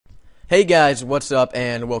Hey guys, what's up,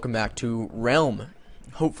 and welcome back to Realm.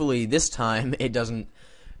 Hopefully this time it doesn't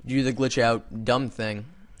do the glitch out dumb thing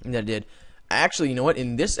that it did. Actually, you know what?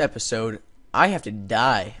 In this episode, I have to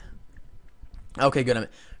die. Okay, good.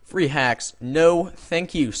 Free hacks. No,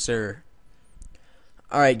 thank you, sir.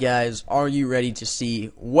 Alright guys, are you ready to see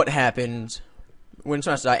what happens when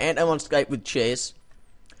someone has to die? And I'm on Skype with Chase.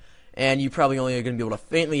 And you probably only are going to be able to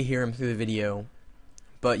faintly hear him through the video.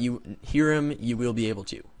 But you hear him, you will be able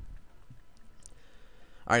to.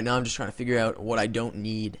 Alright, now I'm just trying to figure out what I don't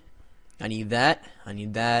need. I need that. I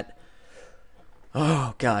need that.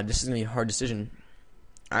 Oh, God, this is going to be a hard decision.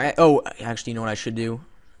 Alright, oh, actually, you know what I should do?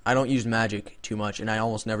 I don't use magic too much, and I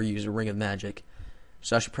almost never use a ring of magic.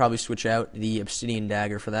 So I should probably switch out the obsidian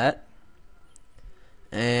dagger for that.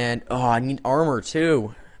 And, oh, I need armor,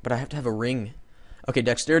 too. But I have to have a ring. Okay,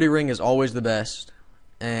 dexterity ring is always the best.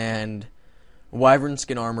 And wyvern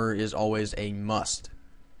skin armor is always a must.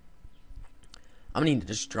 I'm gonna need to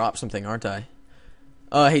just drop something, aren't I?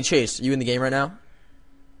 Hey Chase, you in the game right now?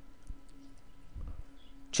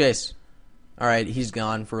 Chase. Alright, he's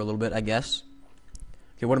gone for a little bit, I guess.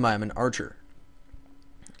 Okay, what am I? I'm an archer.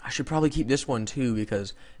 I should probably keep this one too,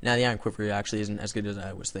 because now the iron quiver actually isn't as good as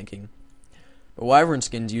I was thinking. But wyvern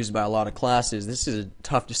skin's used by a lot of classes. This is a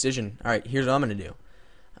tough decision. Alright, here's what I'm gonna do.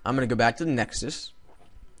 I'm gonna go back to the Nexus.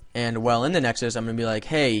 And while in the Nexus, I'm gonna be like,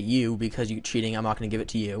 hey, you, because you're cheating, I'm not gonna give it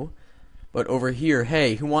to you. But over here,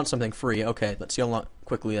 hey, who wants something free? Okay, let's see how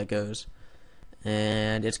quickly that goes.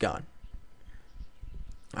 And it's gone.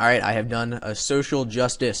 Alright, I have done a social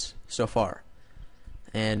justice so far.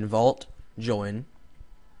 And vault, join.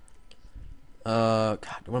 God,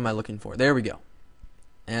 what am I looking for? There we go.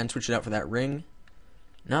 And switch it out for that ring.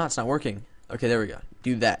 No, it's not working. Okay, there we go.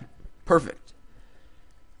 Do that. Perfect.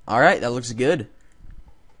 Alright, that looks good.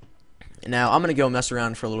 Now, I'm going to go mess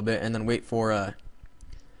around for a little bit and then wait for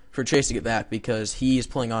Chase to get back, because he is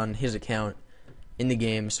playing on his account in the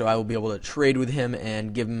game, so I will be able to trade with him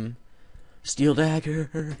and give him steel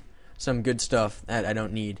dagger, some good stuff that I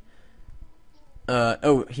don't need.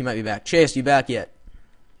 Oh, he might be back. Chase, you back yet?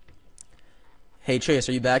 Hey Chase,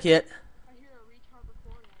 are you back yet? I hear a retard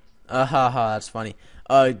recording. Haha, that's funny.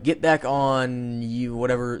 Get back on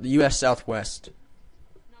the U.S. Southwest.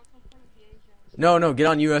 No, get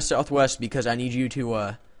on U.S. Southwest, because I need you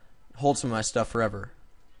to hold some of my stuff forever.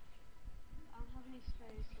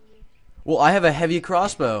 Well, I have a heavy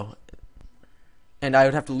crossbow, and I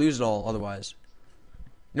would have to lose it all otherwise.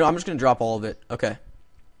 No, I'm just going to drop all of it. Okay.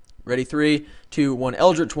 Ready? 3, 2, 1.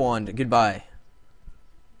 Eldritch Wand. Goodbye.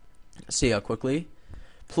 Let's see how quickly.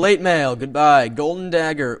 Plate Mail. Goodbye. Golden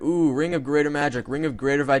Dagger. Ooh, Ring of Greater Magic. Ring of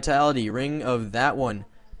Greater Vitality. Ring of that one.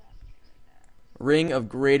 Ring of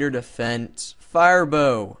Greater Defense.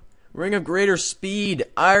 Firebow. Ring of Greater Speed.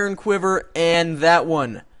 Iron Quiver. And that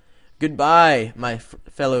one. Goodbye, my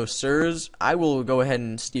fellow sirs. I will go ahead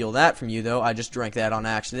and steal that from you, though. I just drank that on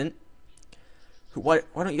accident. Why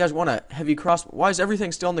don't you guys want a heavy crossbow? Why is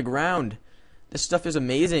everything still on the ground? This stuff is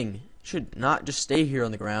amazing. It should not just stay here on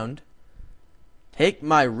the ground. Take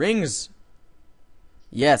my rings.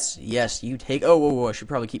 Yes, you take... Oh, whoa, I should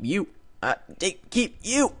probably keep you. Keep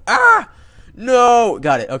you. Ah! No!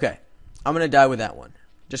 Got it, okay. I'm going to die with that one,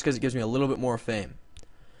 just because it gives me a little bit more fame.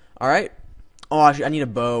 Alright. Oh, I need a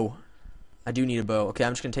bow. I do need a bow. Okay,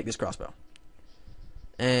 I'm just going to take this crossbow.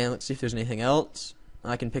 And let's see if there's anything else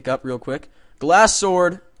I can pick up real quick. Glass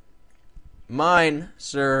sword. Mine,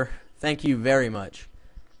 sir. Thank you very much.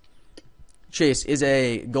 Chase, is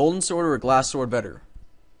a golden sword or a glass sword better?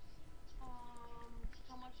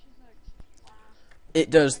 How much is a glass? It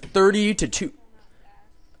does 30 to 2...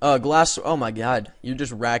 glass... Oh my god. You're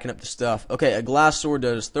just racking up the stuff. Okay, a glass sword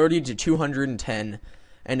does 30 to 210.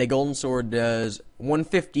 And a golden sword does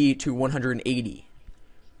 150 to 180.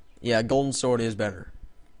 Yeah, golden sword is better.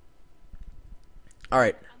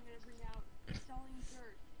 Alright. I'm going to bring out selling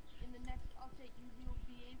dirt. In the next update, you will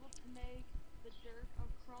be able to make the Dirk of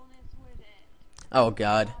Cronus with it. Oh,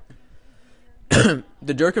 God.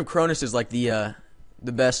 The Dirk of Cronus is like the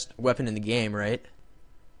best weapon in the game, right?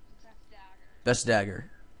 Best dagger. Best dagger.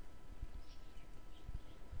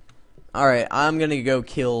 Alright, I'm going to go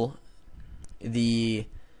kill the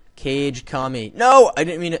cage kami. No, I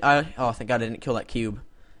didn't mean it. Oh, thank God I didn't kill that cube.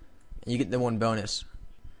 You get the one bonus.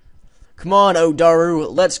 Come on, Odaru,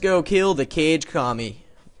 let's go kill the cage kami.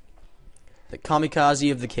 The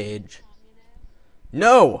kamikaze of the cage.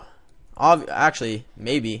 No, actually,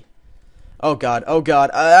 maybe. Oh God,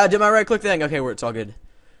 I did my right click thing. Okay, it's all good.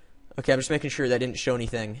 Okay, I'm just making sure that didn't show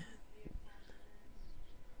anything.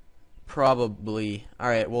 Probably.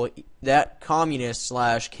 Alright, well, that communist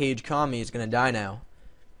slash cage commie is gonna die now.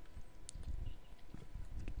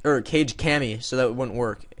 or cage cami, so that wouldn't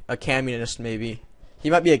work. A caminist maybe. He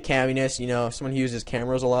might be a caminist, you know, someone who uses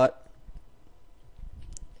cameras a lot.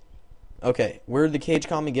 Okay, where did the cage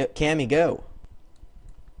cami go?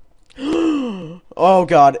 Oh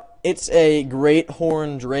god, it's a great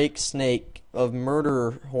horn drake snake of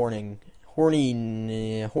murder horningness.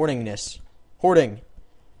 Hoarding.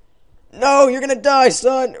 No, you're gonna die,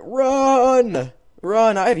 son! Run!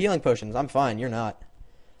 Run! I have healing potions. I'm fine. You're not.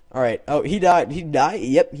 Alright. Oh, he died. He died?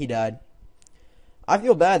 Yep, he died. I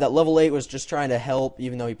feel bad that level 8 was just trying to help,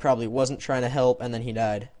 even though he probably wasn't trying to help, and then he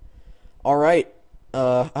died. Alright.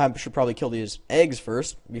 I should probably kill these eggs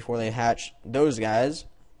first, before they hatch those guys.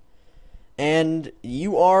 And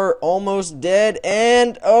you are almost dead,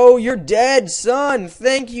 and... oh, you're dead, son!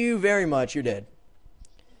 Thank you very much. You're dead.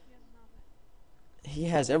 He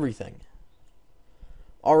has everything.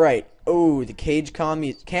 Alright. Oh, the cage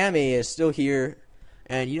Kami is still here.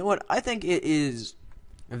 And you know what? I think it is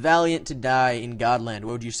valiant to die in Godland.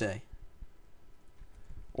 What would you say?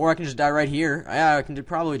 Or I can just die right here. Yeah, I can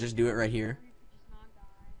probably just do it right here.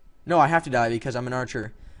 No, I have to die because I'm an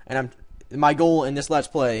archer. And my goal in this Let's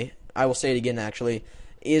Play, I will say it again actually,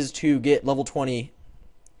 is to get level 20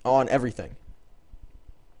 on everything.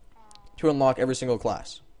 To unlock every single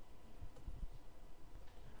class.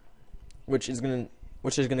 Which is gonna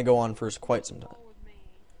go on for quite some time.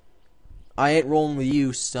 I ain't rolling with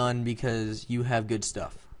you, son, because you have good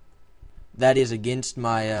stuff. That is against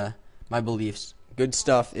my my beliefs. Good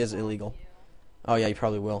stuff is illegal. Oh yeah, you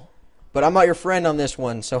probably will. But I'm not your friend on this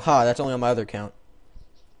one, so that's only on my other account.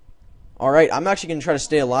 Alright, I'm actually gonna try to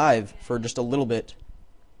stay alive for just a little bit.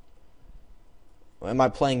 Am I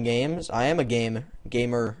playing games? I am a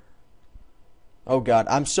gamer. Oh god,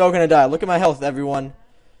 I'm so gonna die. Look at my health, everyone.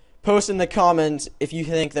 Post in the comments if you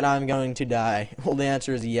think that I'm going to die. Well, the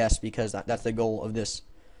answer is yes, because that's the goal of this.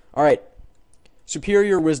 Alright.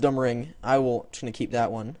 Superior Wisdom Ring. I will just gonna keep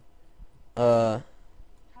that one.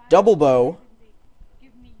 Double bow.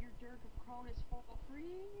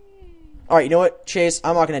 Alright, you know what, Chase?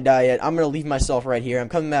 I'm not gonna die yet. I'm gonna leave myself right here. I'm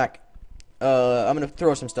coming back. I'm gonna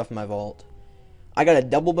throw some stuff in my vault. I got a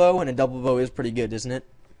double bow, and a double bow is pretty good, isn't it?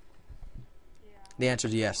 The answer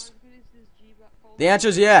is yes. The answer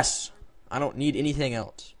is yes. I don't need anything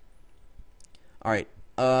else. Alright.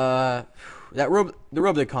 The robe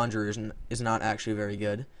of the Conjurer is not actually very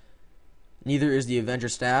good. Neither is the Avenger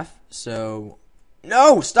Staff, so...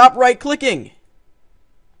 no! Stop right-clicking!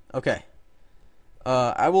 Okay.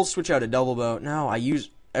 I will switch out a double bow. No,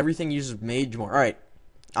 everything uses mage more. Alright.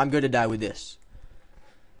 I'm good to die with this.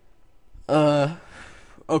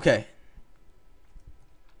 Okay.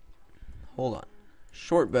 Hold on.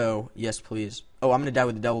 Short bow, yes please. Oh, I'm gonna die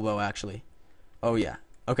with the double bow actually. Oh yeah.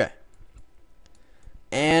 Okay.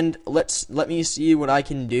 And let me see what I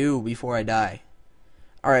can do before I die.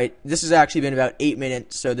 Alright, this has actually been about 8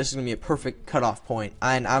 minutes, so this is gonna be a perfect cutoff point.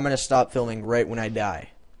 And I'm gonna stop filming right when I die.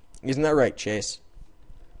 Isn't that right, Chase?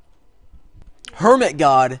 Hermit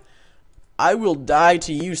God, I will die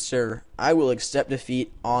to you, sir. I will accept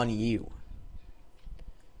defeat on you.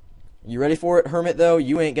 You ready for it, Hermit, though?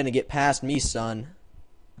 You ain't gonna get past me, son.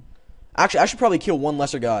 Actually, I should probably kill one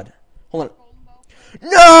lesser god. Hold on.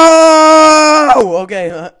 No!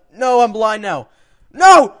 Okay, no, I'm blind now.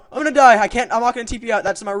 No! I'm gonna die. I'm not gonna TP out.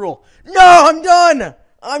 That's my rule. No, I'm done!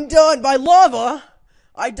 I'm done by lava!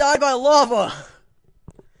 I died by lava!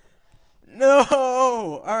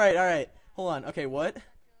 No! Alright. Hold on. Okay, what?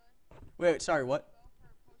 Wait, sorry, what?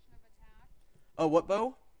 Oh, what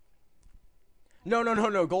bow?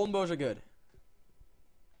 No. Golden bows are good.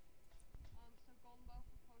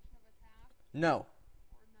 No.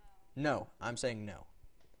 No. I'm saying no.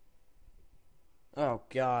 Oh,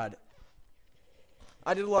 God.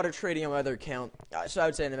 I did a lot of trading on my other account, so I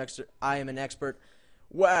would say I am an expert.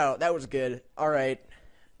 Wow, that was good. Alright.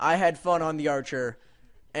 I had fun on the Archer,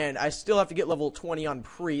 and I still have to get level 20 on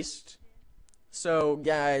Priest. So,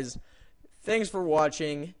 guys, thanks for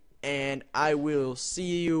watching, and I will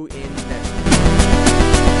see you in the next